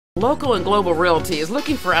Local and Global Realty is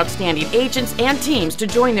looking for outstanding agents and teams to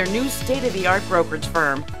join their new state-of-the-art brokerage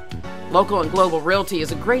firm. Local and Global Realty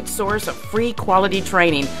is a great source of free quality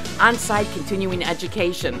training, on-site continuing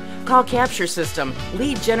education, call capture system,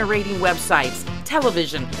 lead generating websites,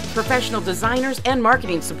 television, professional designers, and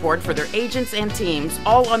marketing support for their agents and teams,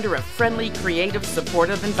 all under a friendly, creative,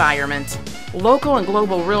 supportive environment. Local and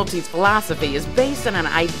Global Realty's philosophy is based on an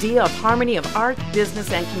idea of harmony of art,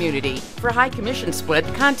 business, and community. For high commission split,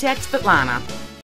 contact Svetlana.